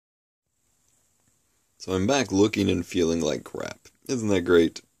So I'm back looking and feeling like crap. Isn't that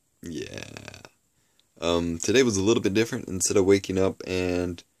great? Yeah. Today was a little bit different. Instead of waking up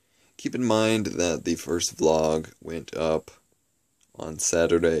and keep in mind that the first vlog went up on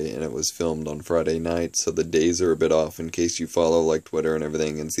Saturday and it was filmed on Friday night, so the days are a bit off in case you follow like Twitter and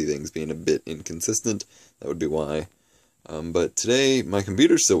everything and see things being a bit inconsistent. That would be why. But today my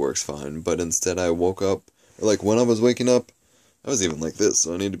computer still works fine, but instead I woke up, or like when I was waking up, I was even like this,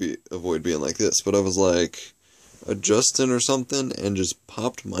 so I need to avoid being like this, but I was like adjusting or something and just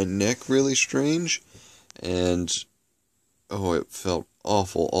popped my neck really strange, and oh, it felt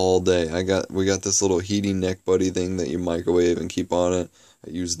awful all day. We got this little heating neck buddy thing that you microwave and keep on it.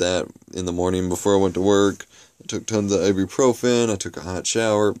 I used that in the morning before I went to work. I took tons of ibuprofen. I took a hot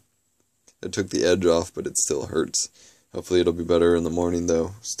shower. It took the edge off, but it still hurts. Hopefully it'll be better in the morning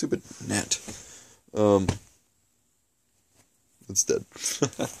though. Stupid net. It's dead.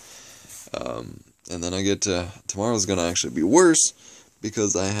 And then I get to, tomorrow's gonna actually be worse,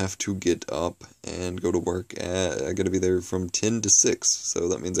 because I have to get up and go to work I gotta be there from 10 to 6, so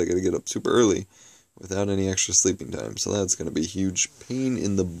that means I gotta get up super early, without any extra sleeping time, so that's gonna be a huge pain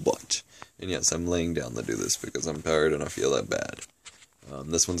in the butt. And yes, I'm laying down to do this, because I'm tired and I feel that bad.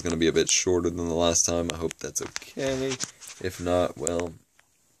 This one's gonna be a bit shorter than the last time, I hope that's okay. If not, well,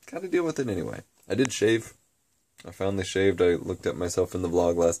 gotta deal with it anyway. I did shave. I finally shaved. I looked at myself in the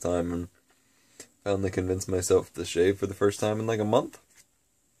vlog last time and finally convinced myself to shave for the first time in like a month.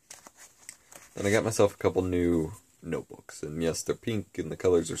 And I got myself a couple new notebooks. And yes, they're pink and the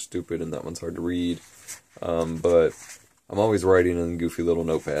colors are stupid and that one's hard to read. But I'm always writing in goofy little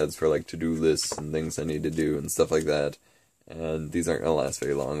notepads for like to-do lists and things I need to do and stuff like that. And these aren't going to last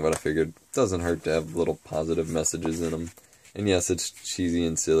very long, but I figured it doesn't hurt to have little positive messages in them. And yes, it's cheesy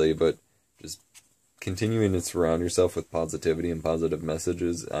and silly, but just continuing to surround yourself with positivity and positive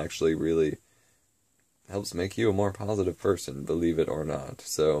messages actually really helps make you a more positive person, believe it or not.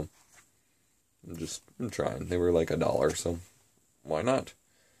 So, I'm trying. They were like $1, so why not?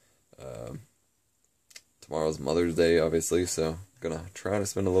 Tomorrow's Mother's Day, obviously, so I'm gonna try to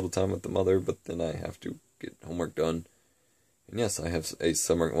spend a little time with the mother, but then I have to get homework done. And yes, I have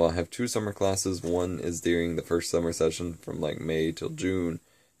I have 2 summer classes. One is during the first summer session from like May till June,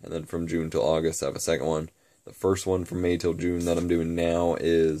 and then from June till August I have a second one. The first one from May till June that I'm doing now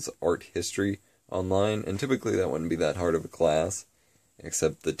is art history online, and typically that wouldn't be that hard of a class,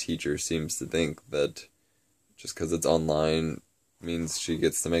 except the teacher seems to think that just because it's online means she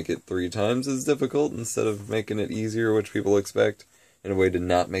gets to make it 3 times as difficult instead of making it easier, which people expect. In a way to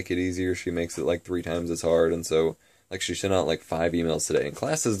not make it easier, she makes it like 3 times as hard, and so like she sent out like 5 emails today, and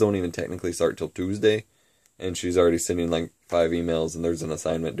classes don't even technically start till Tuesday, and she's already sending like 5 emails, and there's an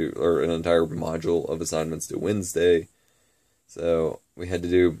assignment due, or an entire module of assignments due Wednesday. So we had to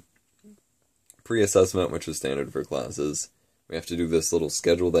do pre-assessment, which is standard for classes. We have to do this little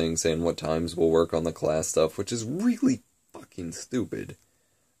schedule thing saying what times we'll work on the class stuff, which is really fucking stupid.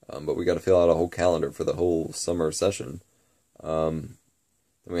 But we got to fill out a whole calendar for the whole summer session. Then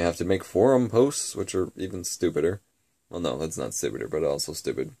we have to make forum posts, which are even stupider. Well, no, that's not stupider, but also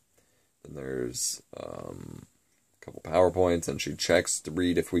stupid. Then there's a couple PowerPoints, and she checks to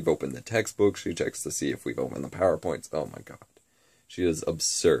read if we've opened the textbook. She checks to see if we've opened the PowerPoints. Oh my god. She is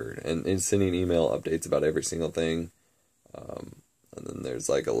absurd. And is sending email updates about every single thing. And then there's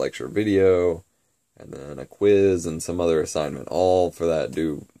like a lecture video, and then a quiz, and some other assignment. All for that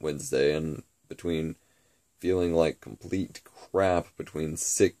due Wednesday. And between feeling like complete crap, between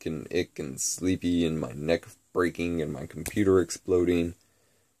sick and ick and sleepy, and my neck breaking, and my computer exploding,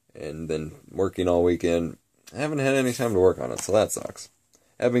 and then working all weekend, I haven't had any time to work on it, so that sucks.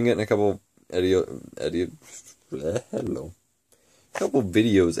 I've been getting a couple videos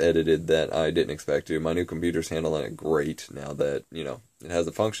edited that I didn't expect to. My new computer's handling it great now that, you know, it has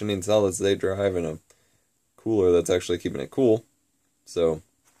a functioning solid-state drive and a cooler that's actually keeping it cool. So,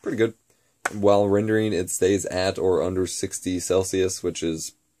 pretty good. While rendering, it stays at or under 60 Celsius, which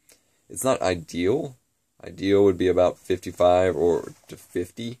is, it's not ideal. Ideal would be about 55 or to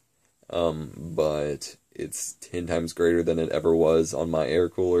 50, but it's 10 times greater than it ever was on my air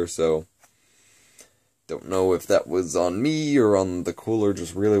cooler, so don't know if that was on me or on the cooler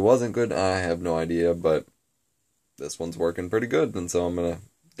just really wasn't good. I have no idea, but this one's working pretty good, and so I'm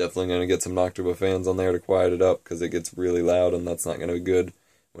definitely gonna get some Noctua fans on there to quiet it up, because it gets really loud, and that's not gonna be good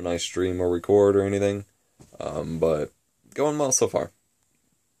when I stream or record or anything. But going well so far.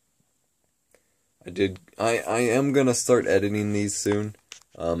 I am gonna start editing these soon.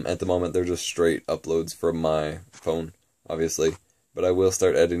 At the moment they're just straight uploads from my phone, obviously. But I will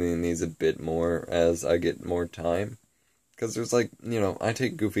start editing these a bit more as I get more time. Because there's like, I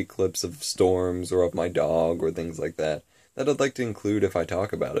take goofy clips of storms or of my dog or things like that I'd like to include if I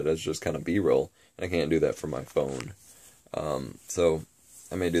talk about it as just kind of B-roll, and I can't do that from my phone. So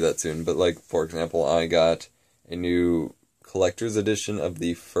I may do that soon. But like, for example, I got a new collector's edition of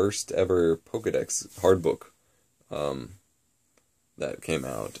the first ever Pokedex hardbook that came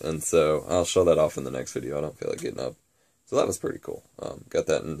out, and so I'll show that off in the next video. I don't feel like getting up. So that was pretty cool. Got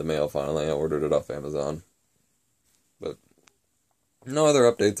that in the mail finally. I ordered it off Amazon. But no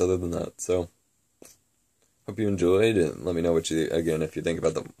other updates other than that, so hope you enjoyed, and let me know if you think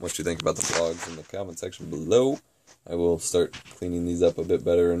about what you think about the vlogs in the comment section below. I will start cleaning these up a bit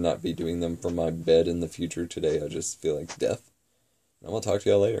better and not be doing them from my bed in the future. Today I just feel like death. And I will talk to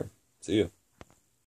y'all later. See you.